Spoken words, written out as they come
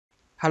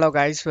Hello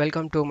guys,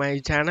 welcome to my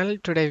channel.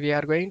 Today we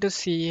are going to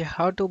see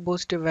how to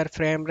boost your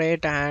frame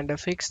rate and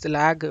fix the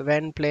lag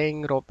when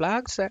playing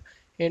Roblox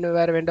in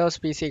your Windows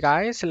PC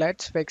guys.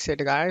 Let's fix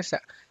it guys.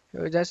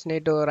 You just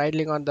need to right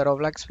click on the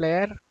Roblox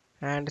player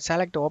and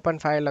select open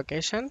file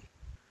location.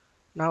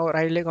 Now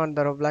right click on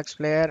the Roblox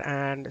player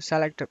and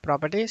select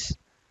properties.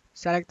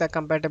 Select the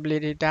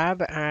compatibility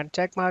tab and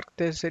check mark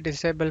this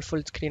disable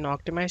full screen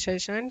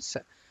optimizations.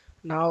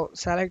 Now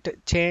select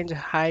change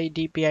high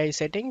DPI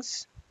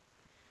settings.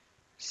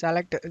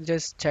 Select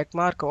just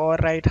checkmark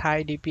override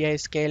high DPI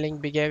scaling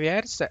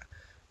behaviors.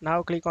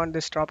 Now click on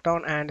this drop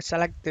down and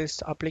select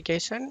this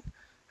application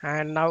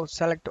and now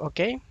select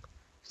OK.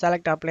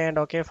 Select apply and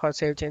OK for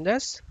save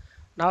changes.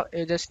 Now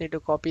you just need to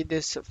copy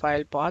this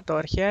file path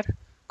over here,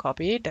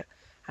 copy it,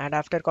 and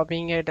after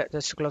copying it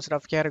just close it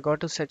off here, go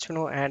to search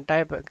menu and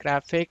type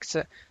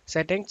graphics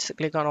settings,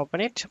 click on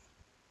open it.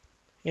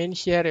 In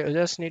here you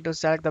just need to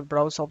select the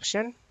browse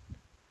option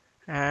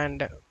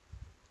and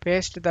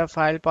paste the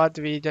file path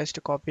we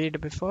just copied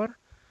before.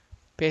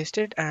 Paste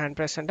it and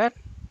press enter,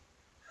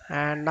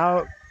 and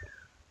now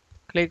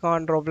click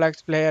on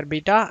Roblox player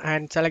beta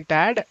and select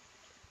add.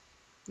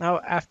 Now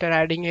after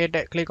adding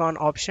it, click on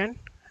option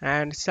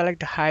and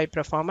select high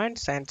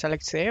performance and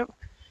select save,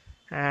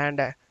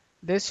 and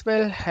this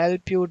will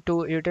help you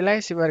to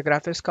utilize your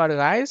graphics card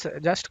guys.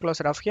 Just close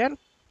it off here.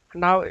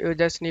 Now you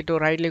just need to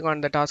right click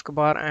on the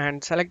taskbar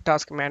and select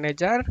task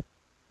manager.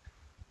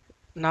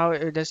 Now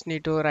you just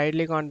need to right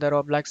click on the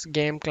Roblox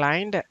game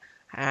client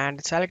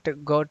and select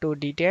go to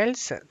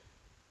details.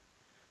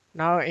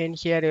 Now in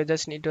here you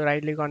just need to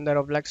right click on the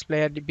Roblox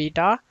player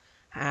beta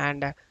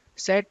and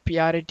set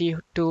priority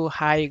to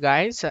high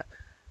guys.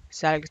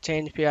 Select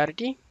change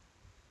priority.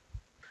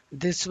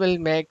 This will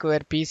make your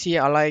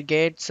PC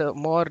allocates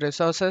more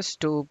resources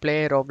to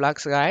play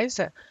Roblox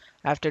guys.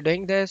 After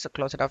doing this,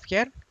 close it off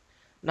here.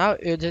 Now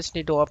you just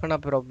need to open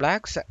up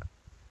Roblox,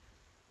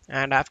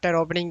 and after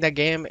opening the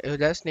game you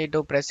just need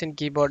to press in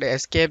keyboard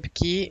escape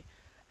key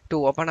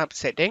to open up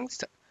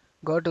settings.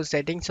 Go to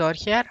settings over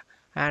here,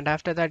 and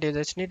after that you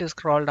just need to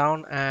scroll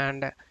down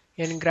and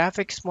in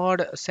graphics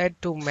mode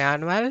set to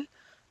manual,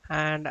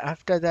 and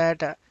after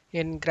that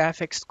in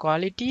graphics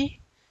quality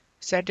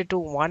set it to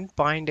 1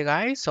 point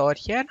guys over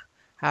here.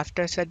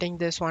 After setting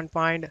this 1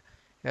 point,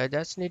 you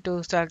just need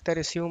to select the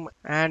resume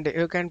and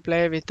you can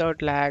play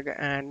without lag.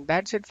 And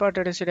that's it for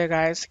today's video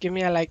guys. Give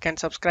me a like and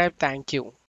subscribe. Thank you.